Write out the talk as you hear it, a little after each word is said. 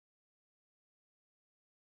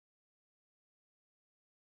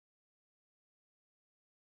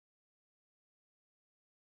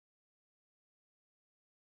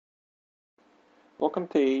Welcome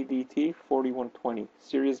to AEDT4120,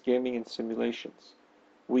 Serious Gaming and Simulations.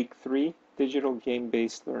 Week 3, Digital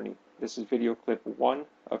Game-Based Learning. This is video clip 1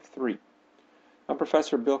 of 3. I'm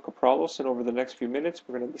Professor Bill Capralos, and over the next few minutes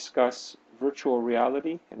we're going to discuss virtual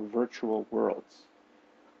reality and virtual worlds.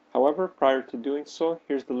 However, prior to doing so,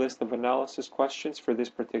 here's the list of analysis questions for this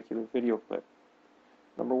particular video clip.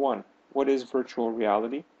 Number 1, what is virtual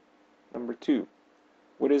reality? Number 2,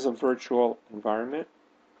 what is a virtual environment?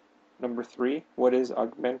 Number 3, what is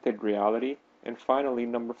augmented reality? And finally,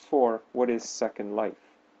 number 4, what is Second Life?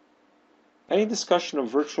 Any discussion of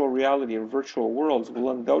virtual reality and virtual worlds will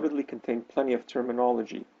undoubtedly contain plenty of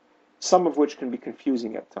terminology, some of which can be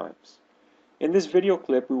confusing at times. In this video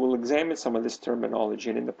clip, we will examine some of this terminology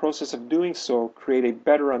and in the process of doing so, create a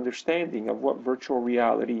better understanding of what virtual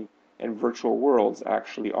reality and virtual worlds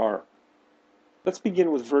actually are. Let's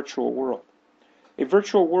begin with virtual world. A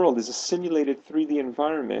virtual world is a simulated 3D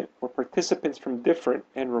environment where participants from different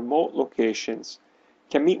and remote locations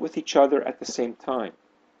can meet with each other at the same time.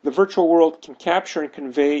 The virtual world can capture and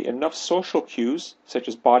convey enough social cues, such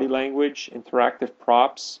as body language, interactive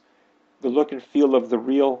props, the look and feel of the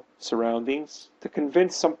real surroundings, to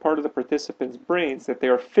convince some part of the participants' brains that they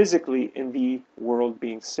are physically in the world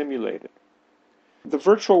being simulated. The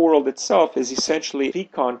virtual world itself is essentially the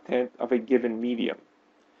content of a given medium.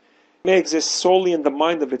 It may exist solely in the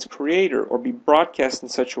mind of its creator or be broadcast in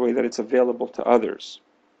such a way that it's available to others.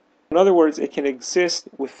 In other words, it can exist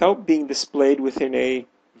without being displayed within a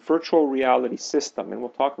virtual reality system, and we'll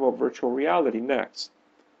talk about virtual reality next.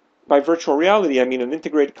 By virtual reality, I mean an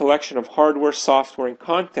integrated collection of hardware, software, and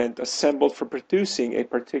content assembled for producing a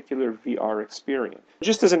particular VR experience.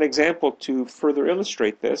 Just as an example to further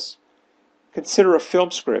illustrate this, consider a film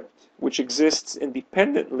script which exists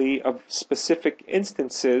independently of specific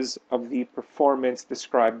instances of the performance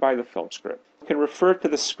described by the film script. You can refer to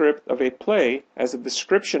the script of a play as a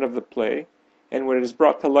description of the play, and when it is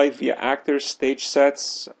brought to life via actors, stage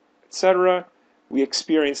sets, etc., we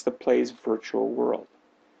experience the play's virtual world.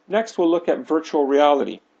 Next, we'll look at virtual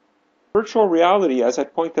reality. Virtual reality, as I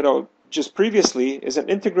pointed out just previously, is an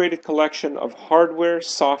integrated collection of hardware,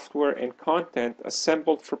 software, and content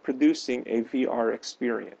assembled for producing a VR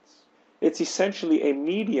experience. It's essentially a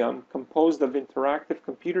medium composed of interactive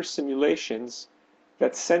computer simulations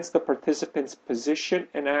that sense the participant's position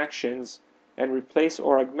and actions and replace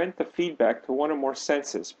or augment the feedback to one or more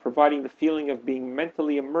senses, providing the feeling of being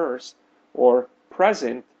mentally immersed or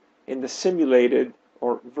present in the simulated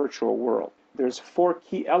or virtual world. There's 4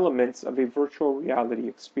 key elements of a virtual reality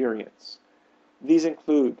experience. These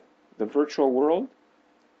include the virtual world,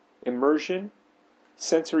 immersion,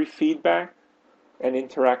 sensory feedback, and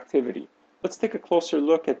interactivity. Let's take a closer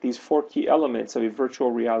look at these 4 key elements of a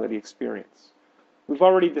virtual reality experience. We've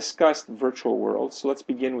already discussed virtual worlds, so let's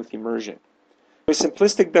begin with immersion. A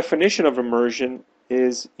simplistic definition of immersion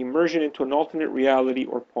is immersion into an alternate reality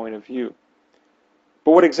or point of view.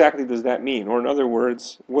 But what exactly does that mean? Or in other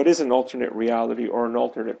words, what is an alternate reality or an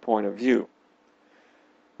alternate point of view?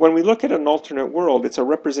 When we look at an alternate world, it's a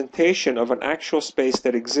representation of an actual space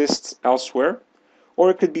that exists elsewhere,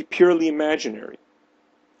 or it could be purely imaginary.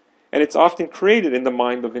 And it's often created in the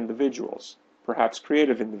mind of individuals, perhaps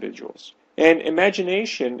creative individuals. And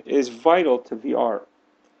imagination is vital to VR.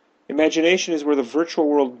 Imagination is where the virtual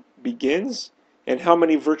world begins and how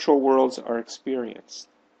many virtual worlds are experienced.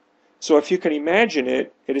 So if you can imagine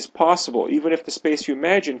it, it is possible, even if the space you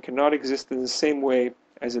imagine cannot exist in the same way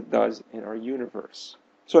as it does in our universe.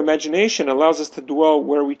 So imagination allows us to dwell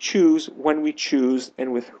where we choose, when we choose,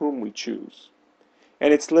 and with whom we choose.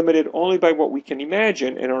 And it's limited only by what we can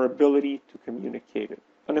imagine and our ability to communicate it.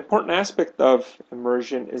 An important aspect of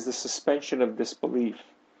immersion is the suspension of disbelief.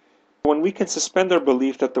 When we can suspend our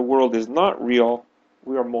belief that the world is not real,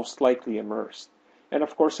 we are most likely immersed. And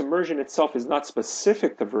of course, immersion itself is not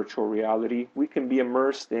specific to virtual reality. We can be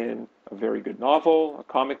immersed in a very good novel, a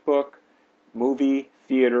comic book, movie,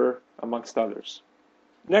 theater, amongst others.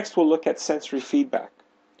 Next, we'll look at sensory feedback.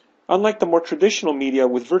 Unlike the more traditional media,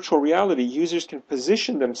 with virtual reality, users can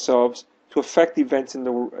position themselves to affect events in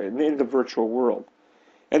the virtual world.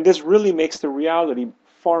 And this really makes the reality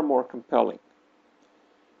far more compelling.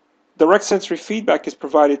 Direct sensory feedback is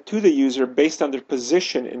provided to the user based on their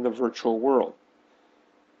position in the virtual world.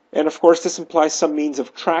 And of course, this implies some means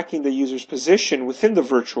of tracking the user's position within the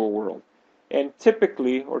virtual world. And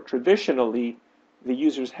typically, or traditionally, the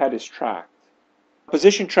user's head is tracked.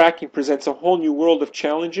 Position tracking presents a whole new world of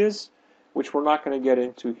challenges, which we're not going to get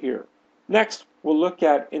into here. Next, we'll look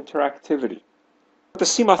at interactivity. To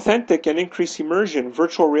seem authentic and increase immersion,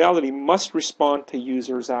 virtual reality must respond to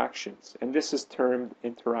users' actions, and this is termed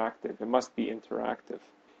interactive. It must be interactive.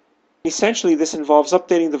 Essentially, this involves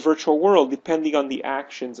updating the virtual world depending on the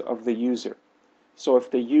actions of the user. So if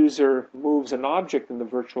the user moves an object in the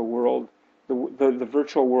virtual world, the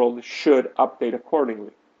virtual world should update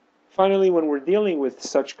accordingly. Finally, when we're dealing with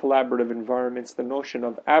such collaborative environments, the notion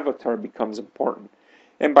of avatar becomes important.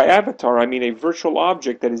 And by avatar, I mean a virtual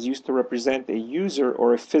object that is used to represent a user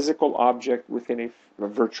or a physical object within a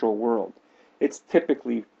virtual world. It's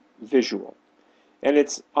typically visual. And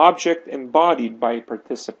it's object embodied by a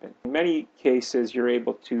participant. In many cases, you're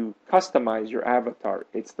able to customize your avatar.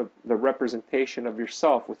 It's the representation of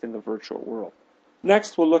yourself within the virtual world.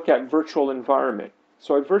 Next, we'll look at virtual environment.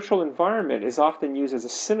 So a virtual environment is often used as a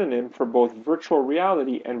synonym for both virtual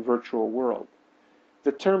reality and virtual world.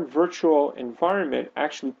 The term virtual environment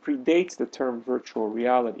actually predates the term virtual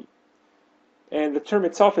reality. And the term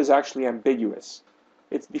itself is actually ambiguous.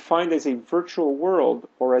 It's defined as a virtual world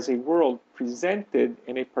or as a world presented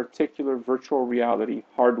in a particular virtual reality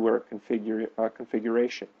hardware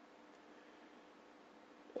configuration.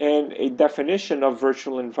 And a definition of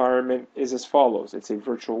virtual environment is as follows. It's a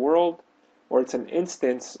virtual world, or it's an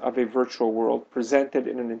instance of a virtual world presented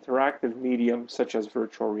in an interactive medium such as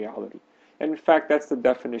virtual reality. And in fact, that's the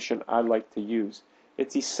definition I like to use.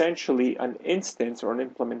 It's essentially an instance or an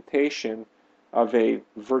implementation of a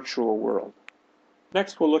virtual world.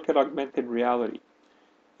 Next, we'll look at augmented reality.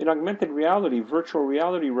 In augmented reality, virtual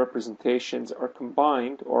reality representations are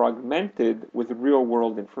combined or augmented with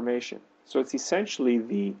real-world information. So it's essentially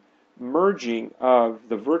the merging of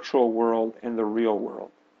the virtual world and the real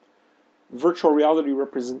world. Virtual reality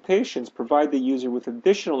representations provide the user with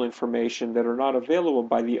additional information that are not available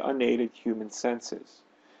by the unaided human senses.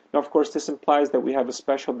 Now, of course, this implies that we have a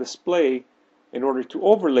special display in order to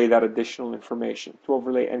overlay that additional information, to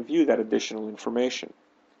overlay and view that additional information.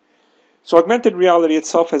 So augmented reality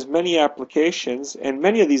itself has many applications, and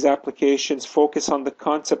many of these applications focus on the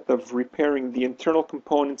concept of repairing the internal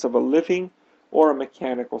components of a living or a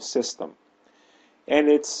mechanical system. And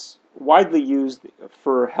it's widely used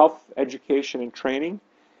for health education and training.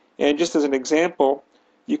 And just as an example,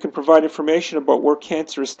 you can provide information about where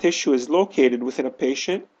cancerous tissue is located within a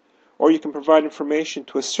patient, or you can provide information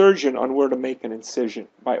to a surgeon on where to make an incision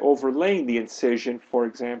by overlaying the incision, for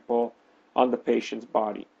example, on the patient's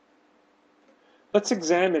body. Let's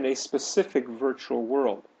examine a specific virtual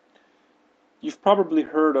world. You've probably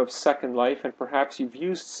heard of Second Life, and perhaps you've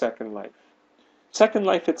used Second Life. Second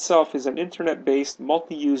Life itself is an internet-based,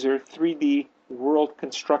 multi-user 3D world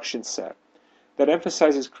construction set that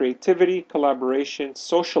emphasizes creativity, collaboration,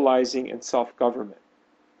 socializing, and self-government.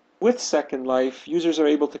 With Second Life, users are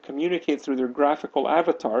able to communicate through their graphical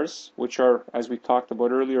avatars, which are, as we talked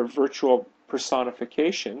about earlier, virtual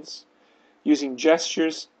personifications, using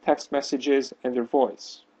gestures, text messages, and their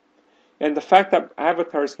voice. And the fact that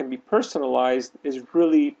avatars can be personalized is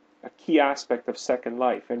really a key aspect of Second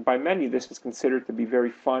Life, and by many this is considered to be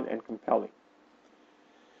very fun and compelling.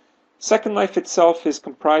 Second Life itself is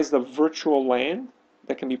comprised of virtual land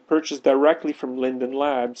that can be purchased directly from Linden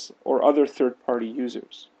Labs or other third-party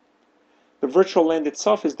users. The virtual land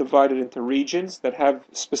itself is divided into regions that have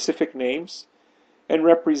specific names and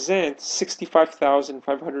represent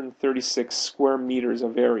 65,536 square meters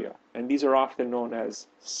of area, and these are often known as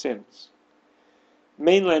sims.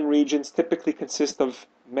 Mainland regions typically consist of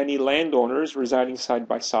many landowners residing side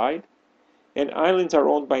by side, and islands are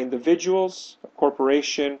owned by individuals, a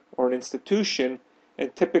corporation, or an institution,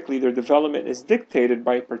 and typically their development is dictated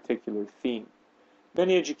by a particular theme.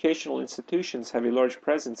 Many educational institutions have a large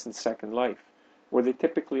presence in Second Life, where they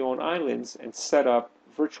typically own islands and set up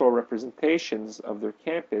virtual representations of their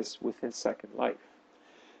campus within Second Life.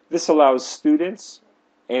 This allows students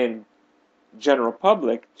and general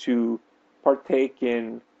public to partake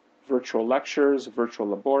in virtual lectures, virtual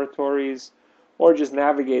laboratories, or just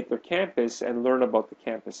navigate their campus and learn about the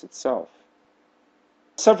campus itself.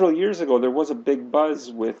 Several years ago, there was a big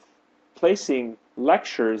buzz with placing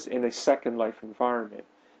lectures in a Second Life environment,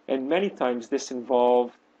 and many times this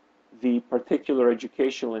involved the particular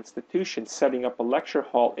educational institution setting up a lecture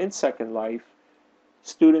hall in Second Life.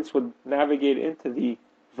 Students would navigate into the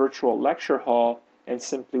virtual lecture hall and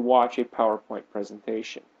simply watch a PowerPoint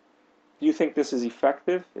presentation. Do you think this is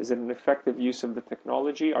effective? Is it an effective use of the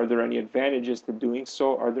technology? Are there any advantages to doing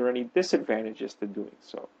so? Are there any disadvantages to doing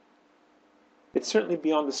so? It's certainly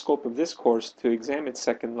beyond the scope of this course to examine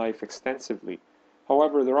Second Life extensively.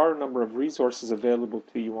 However, there are a number of resources available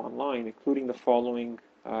to you online, including the following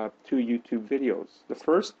two YouTube videos. The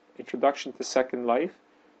first, Introduction to Second Life,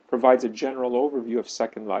 provides a general overview of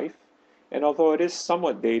Second Life, and although it is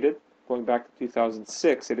somewhat dated, going back to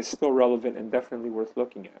 2006, it is still relevant and definitely worth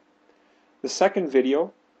looking at. The second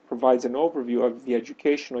video provides an overview of the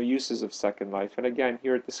educational uses of Second Life. And again,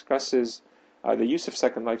 here it discusses the use of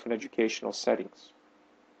Second Life in educational settings.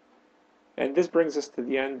 And this brings us to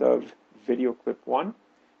the end of video clip 1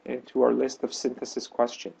 and to our list of synthesis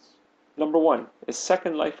questions. Number 1, is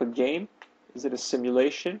Second Life a game? Is it a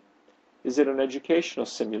simulation? Is it an educational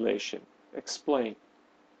simulation? Explain.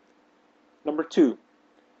 Number 2,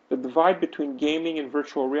 the divide between gaming and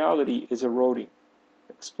virtual reality is eroding.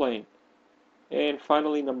 Explain. And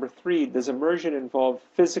finally, number 3, does immersion involve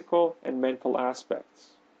physical and mental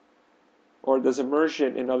aspects? Or does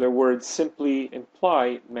immersion, in other words, simply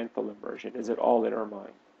imply mental immersion? Is it all in our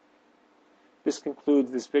mind? This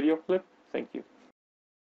concludes this video clip. Thank you.